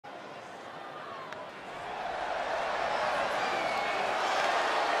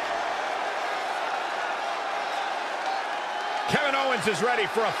Kevin Owens is ready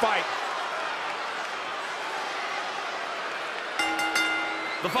for a fight.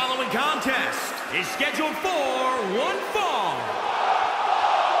 The following contest is scheduled for one fall.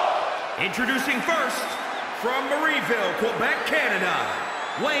 Introducing first, from Marieville, Quebec, Canada,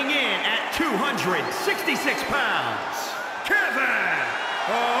 weighing in at 266 pounds, Kevin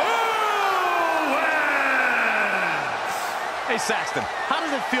Owens! Hey, Saxton, how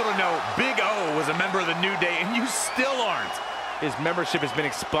does it feel to know Big O was a member of the New Day and you still aren't? His membership has been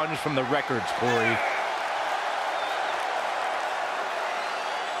expunged from the records, Corey.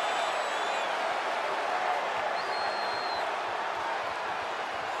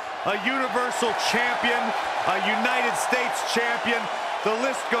 A Universal Champion, a United States Champion. The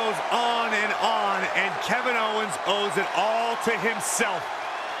list goes on, and Kevin Owens owes it all to himself.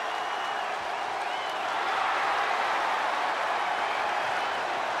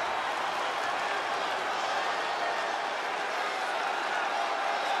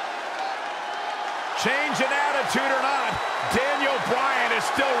 Change in attitude or not, Daniel Bryan is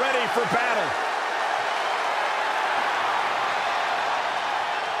still ready for battle.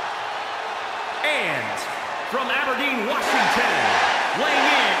 And from Aberdeen, Washington, weighing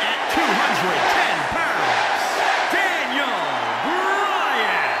in at 210 pounds, Daniel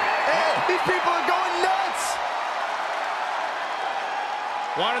Bryan. Hey, these people are going nuts!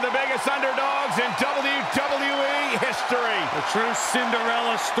 One of the biggest underdogs in WWE history. A true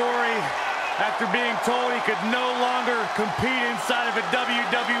Cinderella story. After being told he could no longer compete inside of a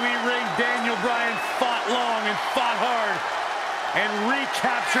WWE ring, Daniel Bryan fought long and fought hard and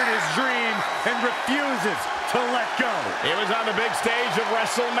recaptured his dream and refuses to let go. It was on the big stage of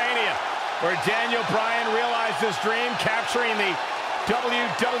WrestleMania where Daniel Bryan realized his dream, capturing the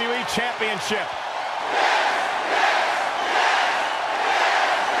WWE Championship.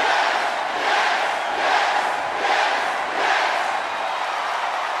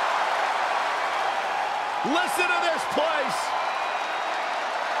 Listen to this place.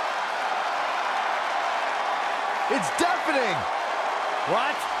 It's deafening.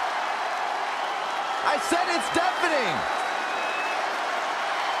 What? I said it's deafening.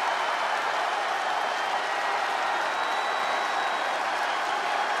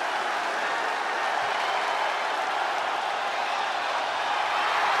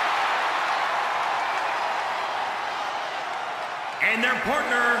 And their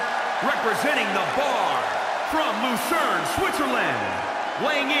partner, representing the Bar, from Lucerne, Switzerland,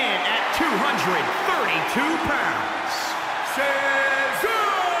 weighing in at 232 pounds, Cesaro!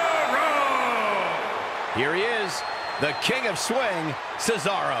 Here he is, the King of Swing,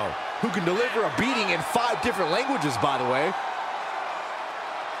 Cesaro, who can deliver a beating in 5 different languages, by the way.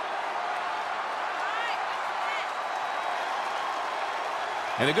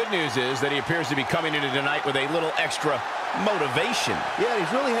 And the good news is that he appears to be coming into tonight with a little extra motivation. Yeah,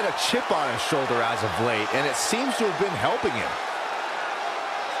 he's really had a chip on his shoulder as of late, and it seems to have been helping him.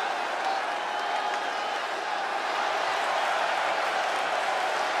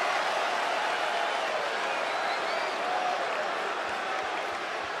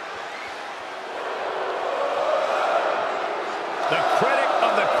 The critic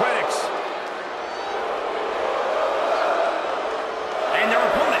of the critics. And their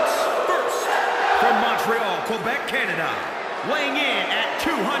opponents, first, from Montreal, Quebec, Canada, weighing in at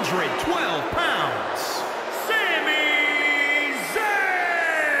 212 pounds, Sami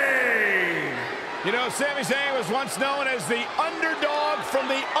Zayn! You know, Sami Zayn was once known as the underdog from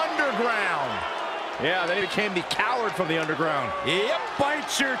the underground. Yeah, then he became the coward from the underground. Yep.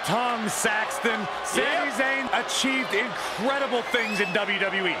 Bite your tongue, Saxton. Sami Zayn achieved incredible things in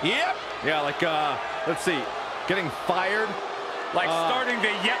WWE. Yep. Yeah, like, let's see, getting fired, like starting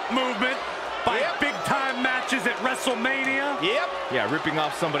the Yep movement, by big-time matches at WrestleMania. Yep. Yeah, ripping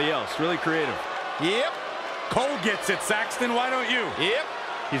off somebody else. Really creative. Yep. Cole gets it, Saxton. Why don't you? Yep.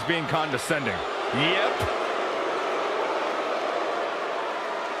 He's being condescending. Yep.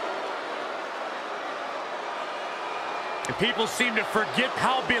 And people seem to forget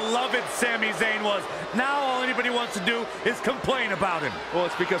how beloved Sami Zayn was. Now all anybody wants to do is complain about him. Well,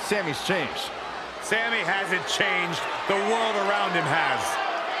 it's because Sami's changed. Sami hasn't changed. The world around him has.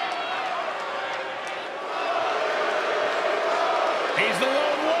 He's the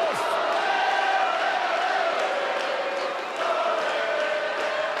lone wolf.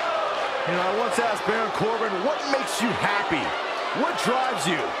 You know, I once asked Baron Corbin, what makes you happy? What drives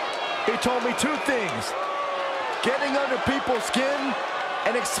you? He told me 2 things. Getting under people's skin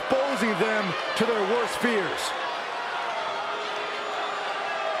and exposing them to their worst fears.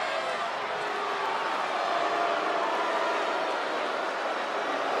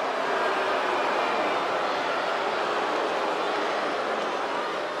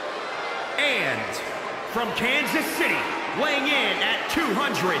 from Kansas City, weighing in at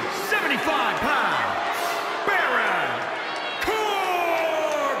 275 pounds, Baron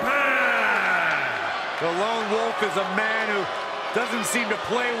Corbin! The lone wolf is a man who doesn't seem to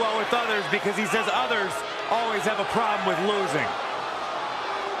play well with others because he says others always have a problem with losing.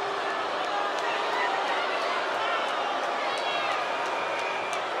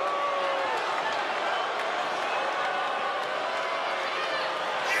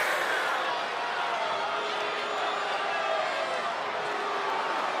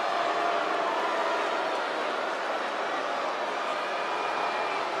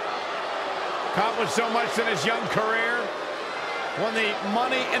 Accomplished so much in his young career. Won the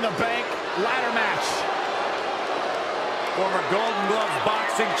Money in the Bank ladder match. Former Golden Gloves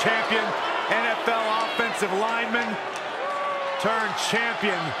boxing champion, NFL offensive lineman, turned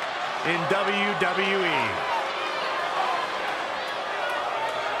champion in WWE.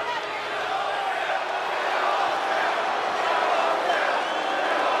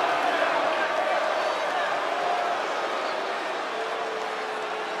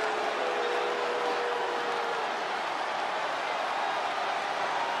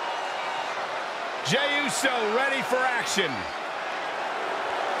 Jey Uso ready for action.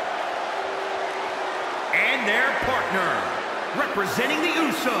 And their partner, representing the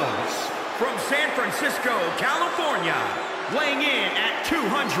Usos, from San Francisco, California, weighing in at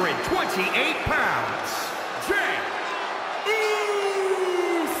 228 pounds, Jey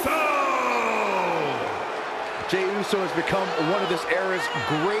Uso! Jey Uso has become one of this era's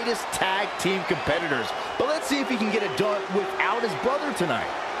greatest tag team competitors. But let's see if he can get it done without his brother tonight.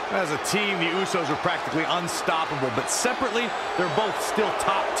 As a team, the Usos are practically unstoppable, but separately, they're both still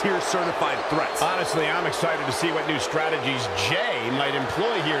top-tier certified threats. Honestly, I'm excited to see what new strategies Jey might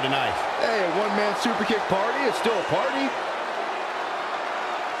employ here tonight. Hey, a one-man super kick party, it's still a party.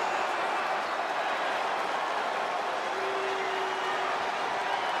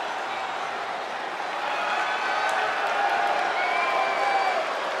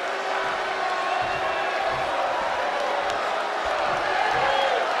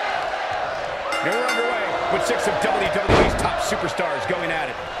 We're underway with 6 of WWE's top superstars going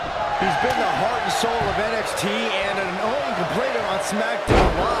at it. He's been the heart and soul of NXT and an annoying complainer on SmackDown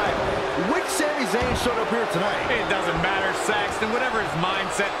Live. Which Sami Zayn showed up here tonight? It doesn't matter, Saxton. Whatever his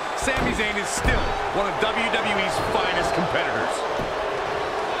mindset, Sami Zayn is still one of WWE's finest competitors.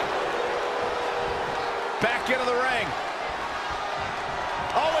 Back into the ring.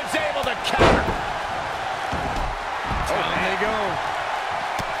 Owens able to counter. Down they go.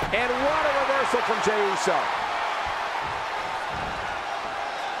 And what a reversal from Jey Uso.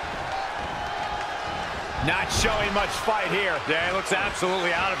 Not showing much fight here. Yeah, he looks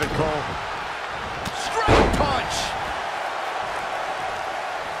absolutely out of it, Cole. Straight punch.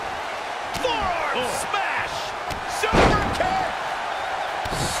 Forearm smash. Super kick.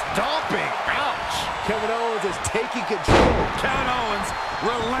 Stomping. Ouch. Kevin Owens is taking control. Kevin Owens,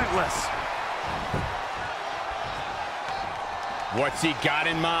 relentless. What's he got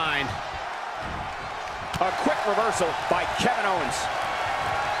in mind? A quick reversal by Kevin Owens.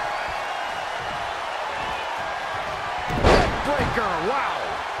 Breaker, wow.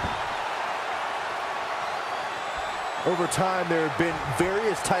 Over time, there have been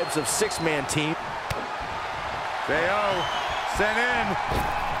various types of six-man team. KO, sent in.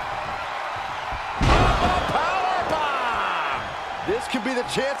 Powerbomb! This could be the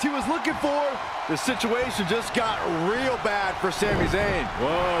chance he was looking for. The situation just got real bad for Sami Zayn.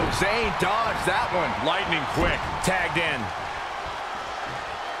 Whoa, Zayn dodged that one. Lightning quick, tagged in.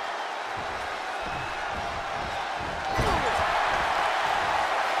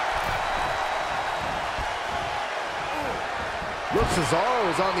 Looks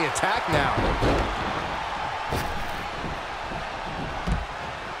Cesaro is on the attack now.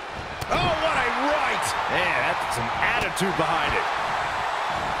 Oh, what a right! Man, that's some attitude behind it.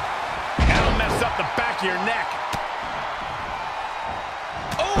 That'll mess up the back of your neck.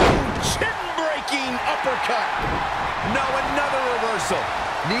 Oh, chin-breaking uppercut. No, another reversal.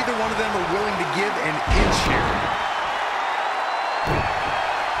 Neither one of them are willing to give an inch here.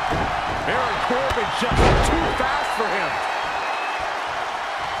 Baron Corbin just too fast for him.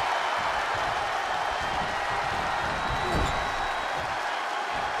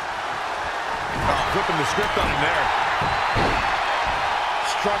 Flipping the script on him there.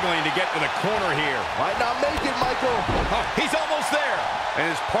 Struggling to get to the corner here. Might not make it, Michael. Oh, he's almost there. And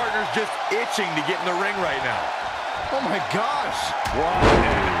his partner's just itching to get in the ring right now. Oh, my gosh. What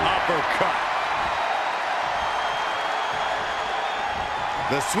an uppercut.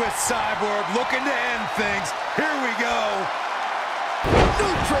 The Swiss Cyborg looking to end things. Here we go.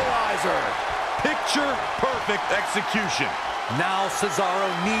 Neutralizer. Picture-perfect execution. Now Cesaro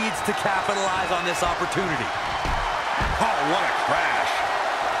needs to capitalize on this opportunity. Oh, what a crash.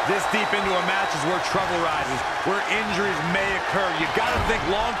 This deep into a match is where trouble rises, where injuries may occur. You got to think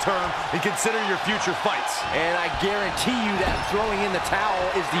long-term and consider your future fights. And I guarantee you that throwing in the towel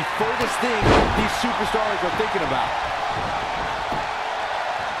is the furthest thing these superstars are thinking about.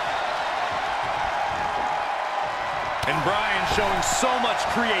 And Bryan showing so much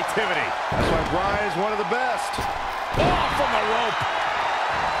creativity. That's why Bryan is one of the best. Oh, from the rope.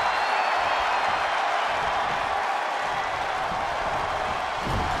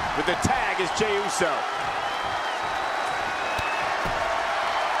 With the tag is Jey Uso.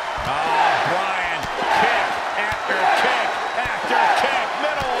 Bryan, kick after kick after kick,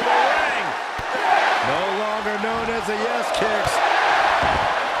 middle of the ring. No longer known as the yes kicks.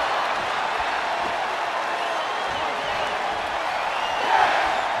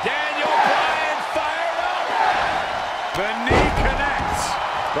 Daniel Bryan fired up. The knee connects.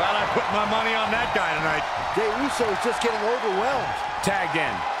 Glad I put my money on that guy tonight. Jey Uso is just getting overwhelmed. Tagged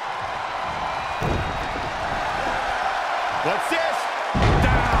in. What's this?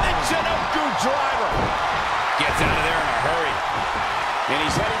 Down. The Chinoku driver. Gets out of there in a hurry. And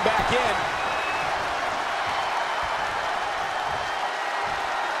he's heading back in.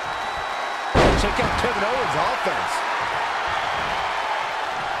 Check out Kevin Owens' offense.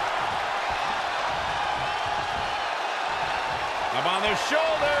 Up on their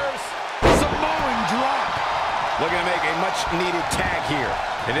shoulders. Samoan drop. Looking to make a much-needed tag here.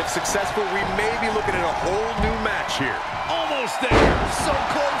 And if successful, we may be looking at a whole new match here. Almost there. So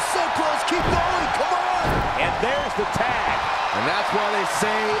close, keep going, come on! And there's the tag. And that's why they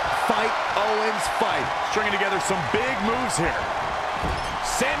say, fight, Owens, fight. Stringing together some big moves here.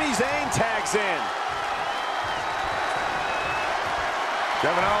 Sami Zayn tags in.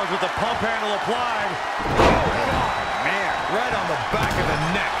 Kevin Owens with the pump handle applied. Oh, God, man. Right on the back of the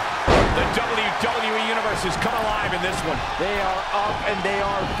neck. The WWE Universe has come alive in this one. They are up and they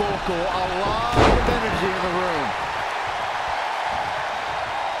are vocal. A lot of energy in the room.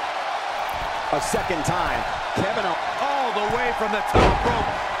 A second time. Kevin Owens. All the way from the top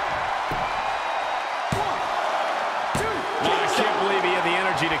rope. I can't believe he had the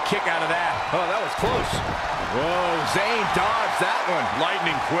energy to kick out of that. Oh, that was close. Whoa, Zayn dodged that one.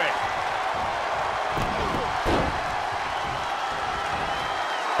 Lightning quick.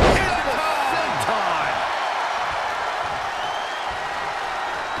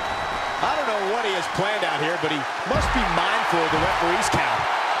 I don't know what he has planned out here, but he must be mindful of the referee's count.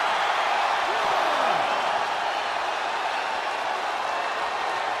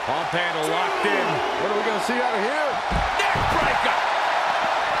 Pump handle locked in. What are we going to see out of here? Neck breaker!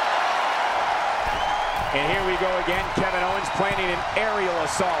 And here we go again. Kevin Owens planning an aerial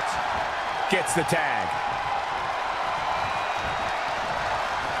assault. Gets the tag.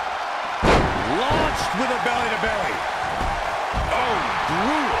 Launched with a belly-to-belly. Oh,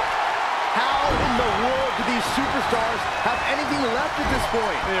 brutal. How in the world do these superstars have anything left at this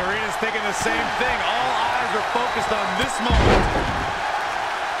point? The arena's thinking the same thing. All eyes are focused on this moment.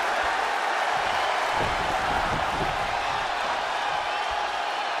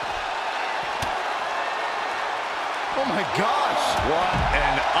 Oh my gosh! What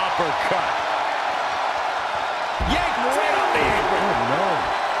an uppercut. Yanked right off the apron. Oh no.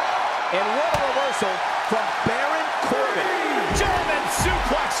 And what a reversal from Baron Corbin. German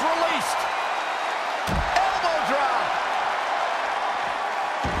suplex released. Elbow drop.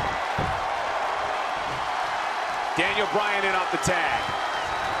 Daniel Bryan in off the tag.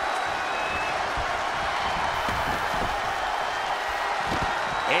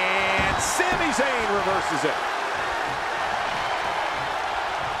 And Sami Zayn reverses it.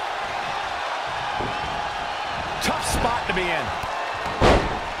 Tough spot to be in.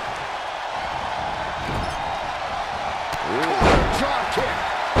 Drop kick.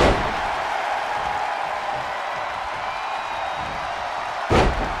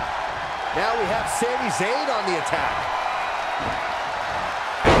 Now we have Sami Zayn on the attack.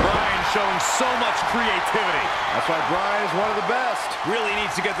 Bryan showing so much creativity. That's why Bryan is one of the best. Really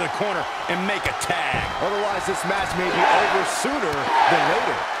needs to get to the corner and make a tag. Otherwise, this match may be over sooner than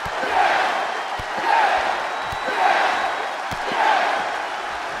later.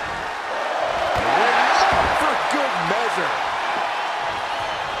 For good measure.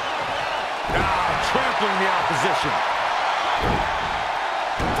 Trampling the opposition.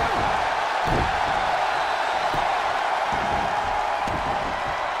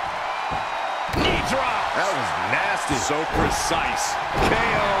 Knee drop. That was nasty. So precise.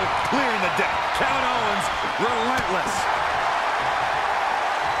 KO clearing the deck. Kevin Owens relentless.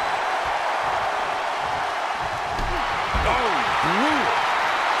 Oh, brutal.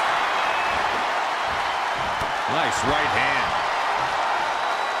 Nice right hand.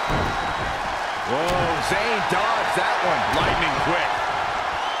 Whoa, Zayn dodged that one. Lightning quick.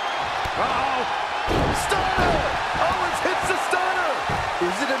 Uh-oh. Stunner! Owens hits the stunner!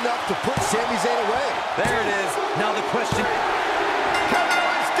 Is it enough to put Sami Zayn away? There it is. Now the question. Kevin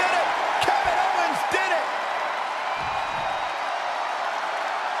Owens did it! Kevin Owens did it!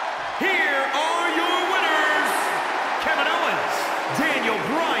 Here are your winners, Kevin Owens, Daniel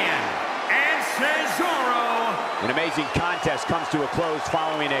Bryan, and Cesaro. An amazing contest comes to a close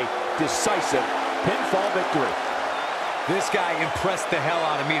following a decisive pinfall victory. This guy impressed the hell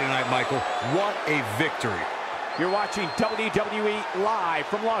out of me tonight, Michael. What a victory. You're watching WWE live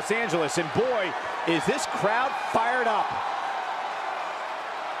from Los Angeles, and boy, is this crowd fired up.